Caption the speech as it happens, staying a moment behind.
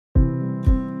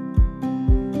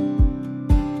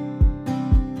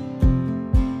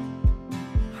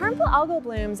algal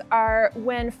blooms are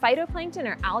when phytoplankton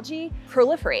or algae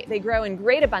proliferate. They grow in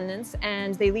great abundance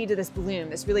and they lead to this bloom,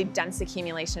 this really dense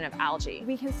accumulation of algae.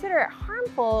 We consider it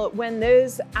harmful when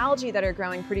those algae that are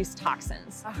growing produce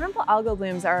toxins. Harmful algal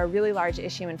blooms are a really large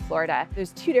issue in Florida.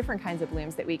 There's two different kinds of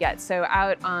blooms that we get. So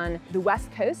out on the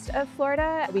west coast of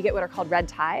Florida, we get what are called red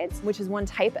tides, which is one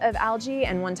type of algae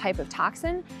and one type of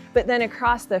toxin. But then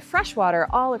across the freshwater,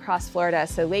 all across Florida,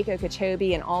 so Lake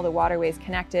Okeechobee and all the waterways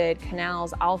connected,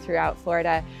 canals all throughout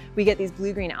Florida, we get these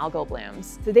blue-green algal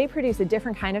blooms. So they produce a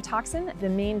different kind of toxin. The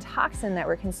main toxin that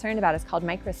we're concerned about is called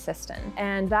microcystin.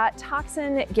 And that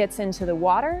toxin gets into the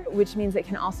water, which means it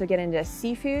can also get into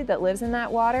seafood that lives in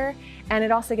that water, and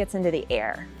it also gets into the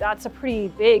air. That's a pretty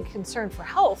big concern for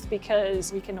health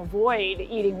because we can avoid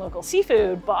eating local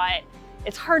seafood, but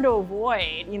it's hard to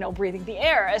avoid, breathing the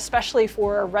air, especially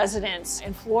for residents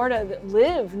in Florida that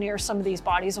live near some of these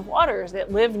bodies of waters,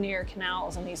 that live near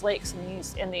canals and these lakes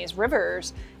and these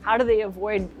rivers. How do they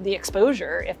avoid the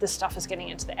exposure if this stuff is getting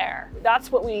into the air?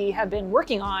 That's what we have been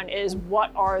working on, is what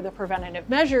are the preventative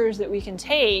measures that we can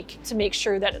take to make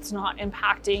sure that it's not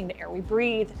impacting the air we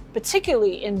breathe,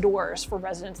 particularly indoors for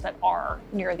residents that are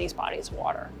near these bodies of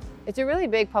water. It's a really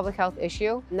big public health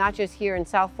issue, not just here in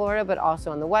South Florida, but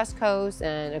also on the West Coast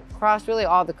and across really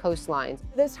all the coastlines.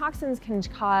 Those toxins can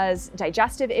cause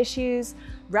digestive issues,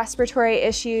 respiratory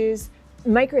issues.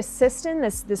 Microcystin,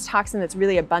 this toxin that's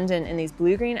really abundant in these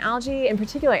blue-green algae, in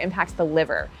particular impacts the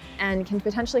liver and can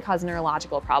potentially cause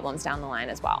neurological problems down the line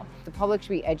as well. The public should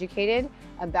be educated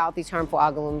about these harmful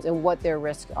algal blooms and what their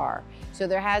risks are. So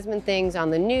there has been things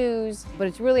on the news, but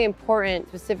it's really important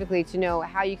specifically to know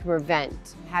how you can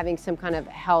prevent having some kind of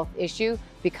health issue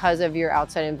because of your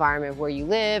outside environment, where you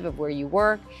live, of where you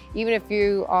work. Even if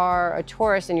you are a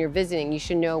tourist and you're visiting, you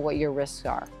should know what your risks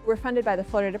are. We're funded by the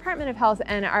Florida Department of Health,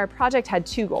 and our project had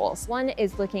two goals. One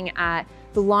is looking at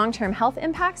the long-term health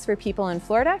impacts for people in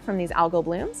Florida from these algal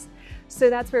blooms. So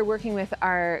that's where, working with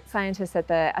our scientists at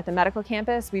the medical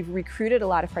campus, we've recruited a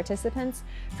lot of participants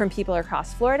from people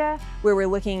across Florida, where we're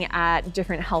looking at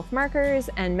different health markers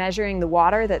and measuring the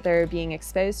water that they're being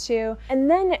exposed to. And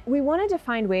then we wanted to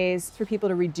find ways for people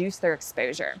to reduce their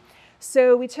exposure.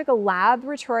 So we took a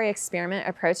laboratory experiment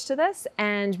approach to this,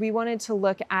 and we wanted to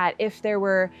look at if there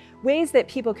were ways that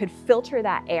people could filter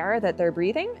that air that they're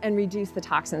breathing and reduce the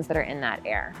toxins that are in that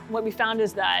air. What we found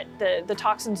is that the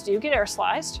toxins do get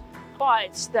aerosolized,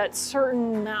 but that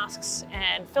certain masks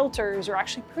and filters are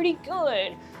actually pretty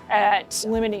good at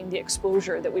limiting the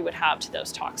exposure that we would have to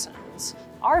those toxins.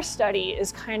 Our study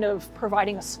is kind of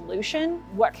providing a solution.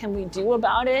 What can we do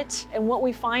about it? And what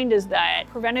we find is that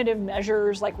preventative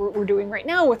measures like we're doing right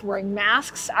now with wearing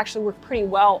masks actually work pretty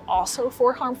well also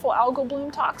for harmful algal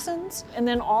bloom toxins. And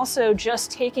then also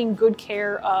just taking good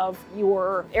care of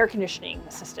your air conditioning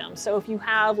system. So if you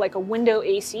have like a window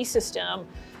AC system,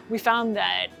 we found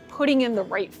that putting in the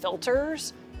right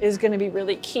filters is going to be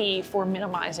really key for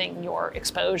minimizing your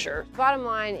exposure. Bottom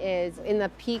line is, in the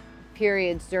peak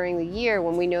periods during the year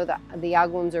when we know that the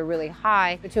algal blooms are really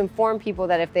high, to inform people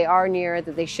that if they are near it,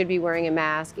 that they should be wearing a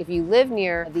mask. If you live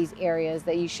near these areas,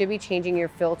 that you should be changing your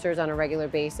filters on a regular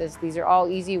basis. These are all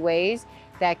easy ways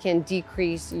that can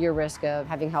decrease your risk of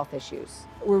having health issues.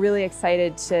 We're really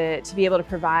excited to be able to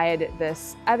provide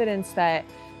this evidence that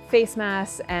face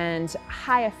masks and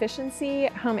high efficiency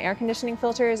home air conditioning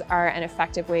filters are an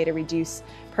effective way to reduce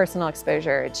personal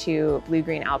exposure to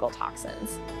blue-green algal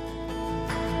toxins.